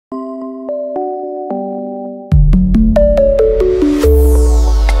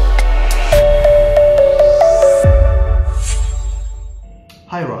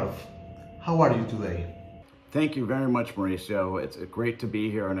Thank you very much, Mauricio. It's great to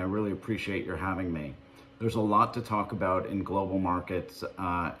be here, and I really appreciate your having me. There's a lot to talk about in global markets,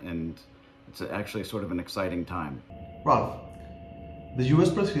 and it's actually sort of an exciting time. Ralph, the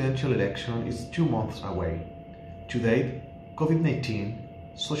US presidential election is 2 months away. To date,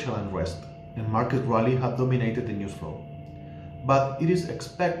 COVID-19, social unrest, and market rally have dominated the news flow. But it is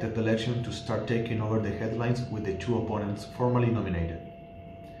expected the election to start taking over the headlines with the two opponents formally nominated.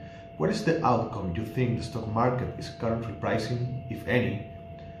 What is the outcome you think the stock market is currently pricing, if any,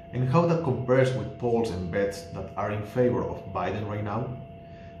 and how that compares with polls and bets that are in favor of Biden right now?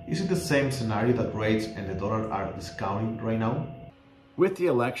 Is it the same scenario that rates and the dollar are discounting right now? With the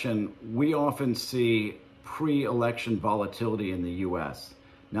election, we often see pre-election volatility in the US.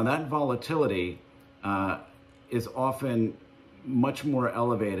 Now that volatility is often much more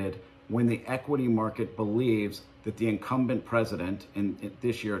elevated when the equity market believes that the incumbent president, in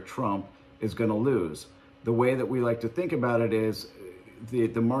this year Trump, is going to lose. The way that we like to think about it is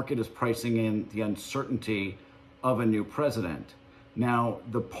the market is pricing in the uncertainty of a new president. Now,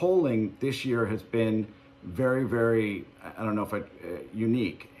 the polling this year has been very, I don't know if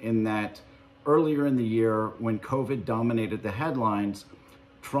unique, in that earlier in the year when COVID dominated the headlines,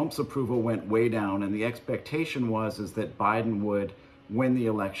 Trump's approval went way down, and the expectation is that Biden would win the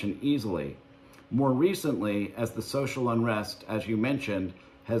election easily. More recently, as the social unrest, as you mentioned,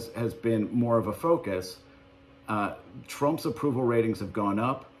 has been more of a focus, Trump's approval ratings have gone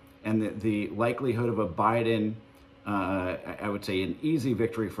up, and the likelihood of a Biden, I would say an easy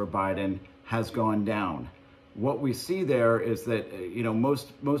victory for Biden, has gone down. What we see there is that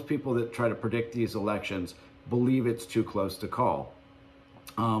most people that try to predict these elections believe it's too close to call.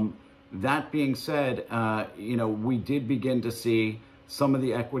 That being said, we did begin to see some of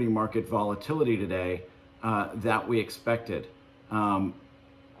the equity market volatility today that we expected.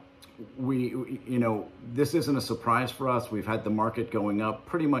 This isn't a surprise for us. We've had the market going up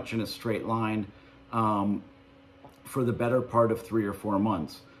pretty much in a straight line for the better part of 3 or 4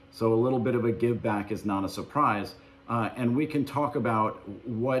 months. So a little bit of a give back is not a surprise. And we can talk about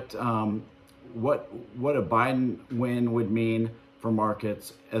what a Biden win would mean for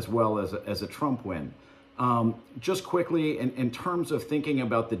markets as well as a Trump win. Just quickly, in terms of thinking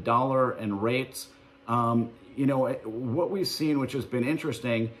about the dollar and rates, what we've seen, which has been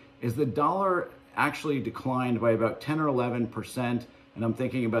interesting, is the dollar actually declined by about 10 or 11%, and I'm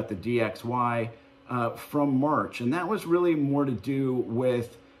thinking about the DXY, from March. And that was really more to do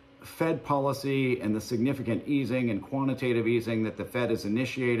with Fed policy and the significant easing and quantitative easing that the Fed has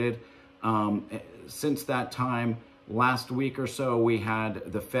initiated. Since that time, last week or so, we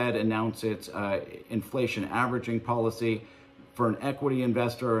had the Fed announce its inflation averaging policy for an equity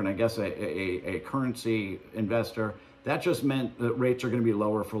investor and I guess a currency investor. That just meant that rates are going to be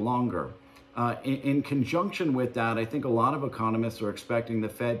lower for longer. In conjunction with that, I think a lot of economists are expecting the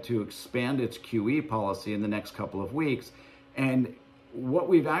Fed to expand its QE policy in the next couple of weeks. And what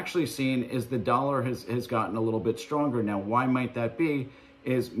we've actually seen is the dollar has gotten a little bit stronger. Now, why might that be?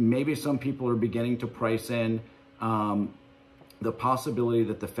 Is maybe some people are beginning to price in the possibility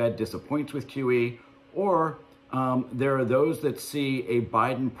that the Fed disappoints with QE, or there are those that see a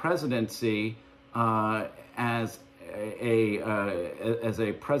Biden presidency as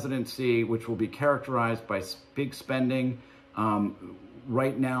a presidency which will be characterized by big spending.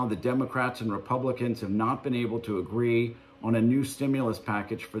 Right now, the Democrats and Republicans have not been able to agree on a new stimulus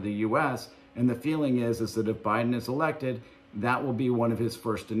package for the U.S., and the feeling is that if Biden is elected, that will be one of his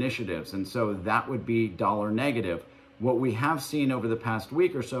first initiatives, and so that would be dollar negative. What we have seen over the past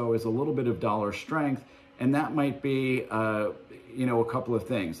week or so is a little bit of dollar strength, and that might be, a couple of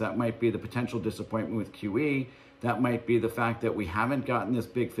things. That might be the potential disappointment with QE. That might be the fact that we haven't gotten this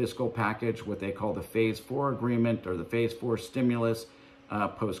big fiscal package, what they call the Phase 4 agreement or the Phase 4 stimulus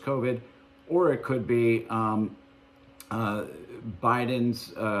post-COVID, or it could be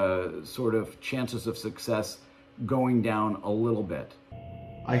Biden's sort of chances of success going down a little bit.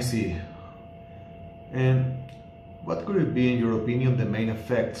 I see. And what could it be, in your opinion, the main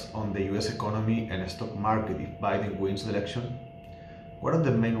effects on the US economy and stock market if Biden wins the election? What are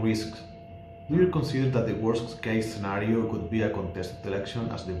the main risks? Do you consider that the worst case scenario could be a contested election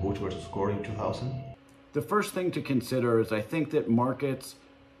as the Bush versus Gore in 2000? The first thing to consider is I think that markets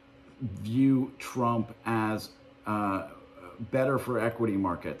view Trump as better for equity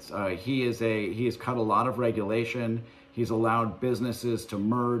markets. He has cut a lot of regulation. He's allowed businesses to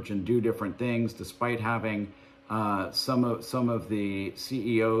merge and do different things, despite having some of the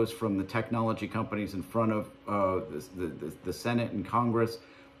CEOs from the technology companies in front of the Senate and Congress.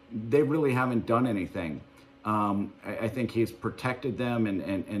 They really haven't done anything. I think he's protected them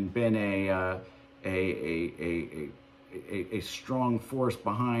and been a strong force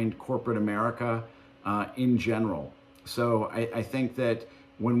behind corporate America in general. So I think that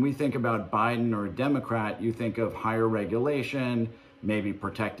when we think about Biden or a Democrat, you think of higher regulation, maybe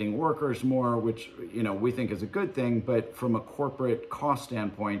protecting workers more, which, you know, we think is a good thing, but from a corporate cost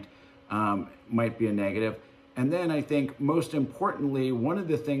standpoint, might be a negative. And then I think most importantly, one of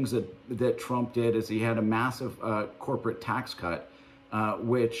the things that Trump did is he had a massive corporate tax cut,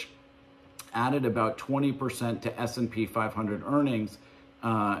 which added about 20% to S&P 500 earnings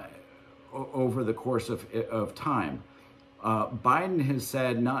over the course of time. Biden has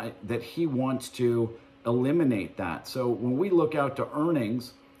said that he wants to eliminate that. So when we look out to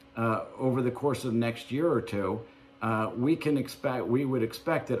earnings over the course of the next year or two, we would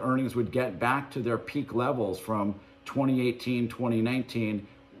expect that earnings would get back to their peak levels from 2018, 2019,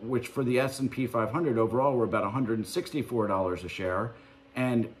 which for the S&P 500 overall were about $164 a share.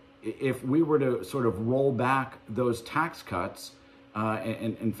 And if we were to sort of roll back those tax cuts,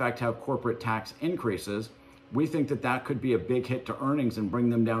 and in fact have corporate tax increases, we think that that could be a big hit to earnings and bring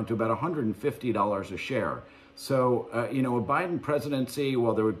them down to about $150 a share. So, you know, a Biden presidency,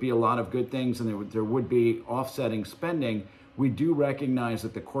 while there would be a lot of good things and there would be offsetting spending, we do recognize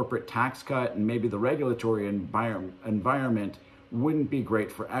that the corporate tax cut and maybe the regulatory environment wouldn't be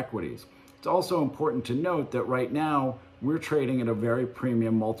great for equities. It's also important to note that right now we're trading at a very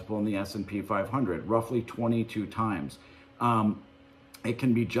premium multiple in the S&P 500, roughly 22 times. It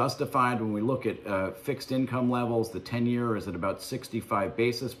can be justified when we look at fixed income levels. The 10-year is at about 65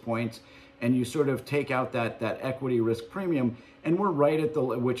 basis points. And you sort of take out that equity risk premium, and we're right at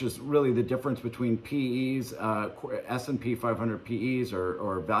which is really the difference between PEs, S&P 500 PEs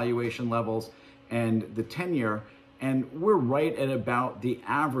or valuation levels, and the 10-year. And we're right at about the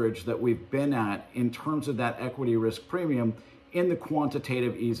average that we've been at in terms of that equity risk premium in the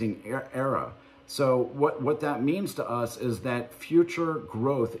quantitative easing era. So what that means to us is that future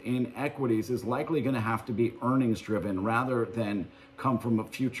growth in equities is likely going to have to be earnings driven rather than come from a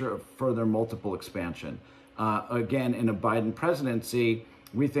future of further multiple expansion. Again, in a Biden presidency,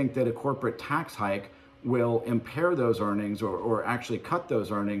 we think that a corporate tax hike will impair those earnings or actually cut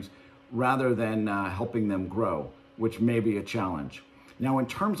those earnings rather than helping them grow, which may be a challenge. Now, in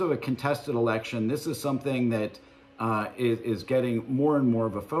terms of a contested election, this is something that is getting more and more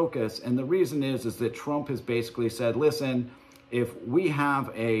of a focus. And the reason is that Trump has basically said, listen, if we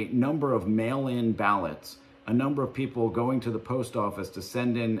have a number of mail-in ballots, a number of people going to the post office to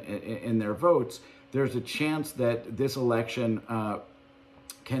send in their votes, there's a chance that this election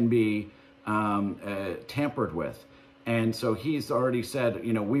can be tampered with. And so he's already said,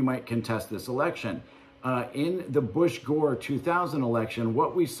 you know, we might contest this election. In the Bush-Gore 2000 election,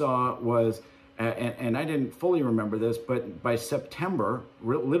 what we saw was, and I didn't fully remember this, but by September,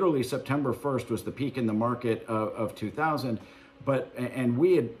 literally September 1st was the peak in the market of 2000. And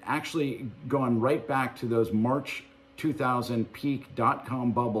we had actually gone right back to those March 2000 peak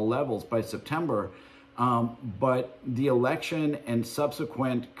 .com bubble levels by September. But the election and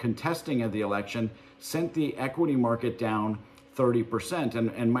subsequent contesting of the election sent the equity market down 30%.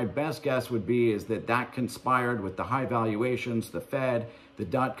 And my best guess would be is that conspired with the high valuations, the Fed,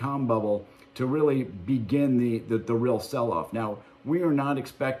 the .com bubble, to really begin the real sell-off. Now, we are not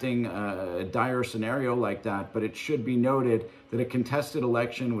expecting a dire scenario like that, but it should be noted that a contested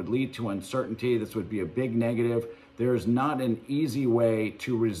election would lead to uncertainty. This would be a big negative. There's not an easy way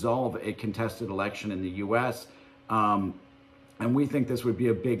to resolve a contested election in the US. And we think this would be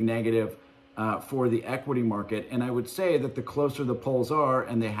a big negative for the equity market. And I would say that the closer the polls are,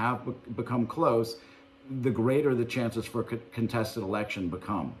 and they have become close, the greater the chances for a contested election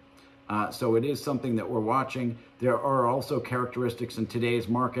become. So it is something that we're watching. There are also characteristics in today's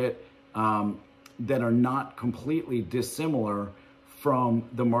market that are not completely dissimilar from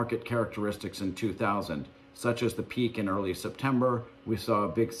the market characteristics in 2000, such as the peak in early September. We saw a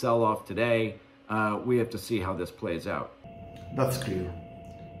big sell-off today. We have to see how this plays out. That's clear.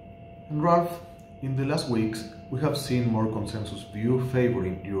 And Ralph, in the last weeks, we have seen more consensus view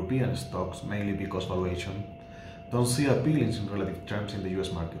favoring European stocks, mainly because valuation don't see appealing in relative terms in the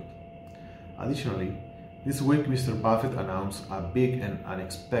US market. Additionally, this week Mr. Buffett announced a big and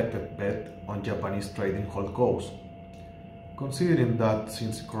unexpected bet on Japanese trading holdcos. Considering that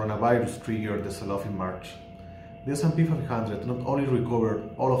since coronavirus triggered the sell-off in March, the S&P 500 not only recovered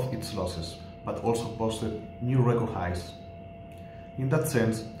all of its losses, but also posted new record highs. In that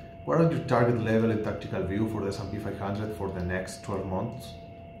sense, what are your target level and tactical view for the S&P 500 for the next 12 months?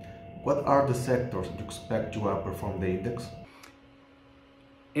 What are the sectors you expect to outperform the index?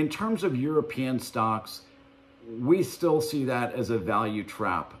 In terms of European stocks, we still see that as a value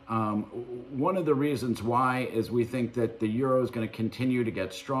trap. One of the reasons why is we think that the euro is going to continue to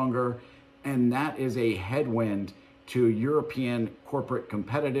get stronger, and that is a headwind to European corporate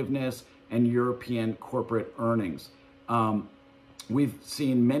competitiveness and European corporate earnings. We've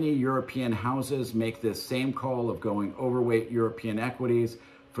seen many European houses make this same call of going overweight European equities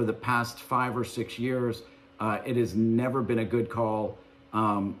for the past 5 or 6 years. It has never been a good call.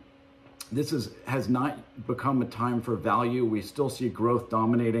 This has not become a time for value. We still see growth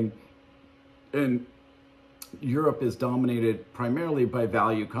dominating, and Europe is dominated primarily by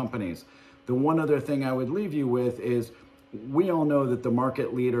value companies. The one other thing I would leave you with is we all know that the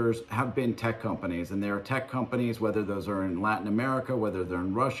market leaders have been tech companies, and there are tech companies, whether those are in Latin America, whether they're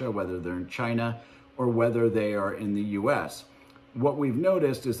in Russia, whether they're in China, or whether they are in the US. What we've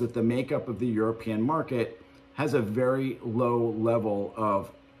noticed is that the makeup of the European market has a very low level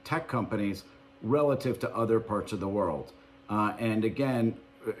of tech companies relative to other parts of the world. And again,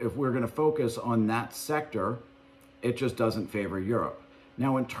 if we're going to focus on that sector, it just doesn't favor Europe.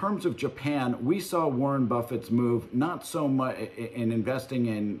 Now, in terms of Japan, we saw Warren Buffett's move not so much in investing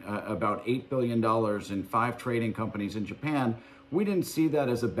in about $8 billion in 5 trading companies in Japan. We didn't see that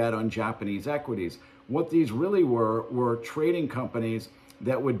as a bet on Japanese equities. What these really were trading companies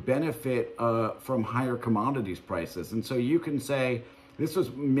that would benefit from higher commodities prices. And so you can say, this was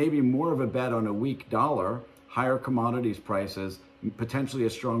maybe more of a bet on a weak dollar, higher commodities prices, potentially a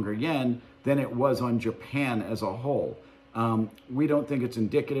stronger yen, than it was on Japan as a whole. We don't think it's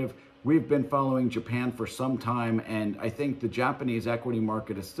indicative. We've been following Japan for some time, and I think the Japanese equity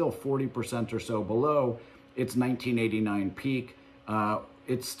market is still 40% or so below its 1989 peak.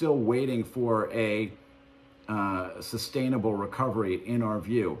 It's still waiting for a sustainable recovery in our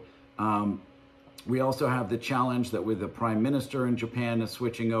view. We also have the challenge that with the prime minister in Japan is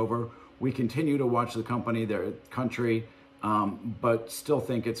switching over. We continue to watch the country, but still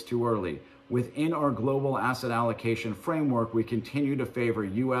think it's too early. Within our global asset allocation framework, we continue to favor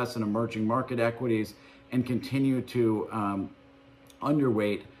US and emerging market equities and continue to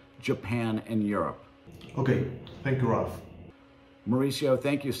underweight Japan and Europe. Okay, thank you, Ralph. Mauricio,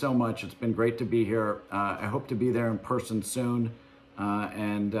 thank you so much. It's been great to be here. I hope to be there in person soon.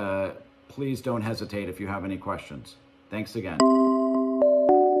 And please don't hesitate if you have any questions. Thanks again.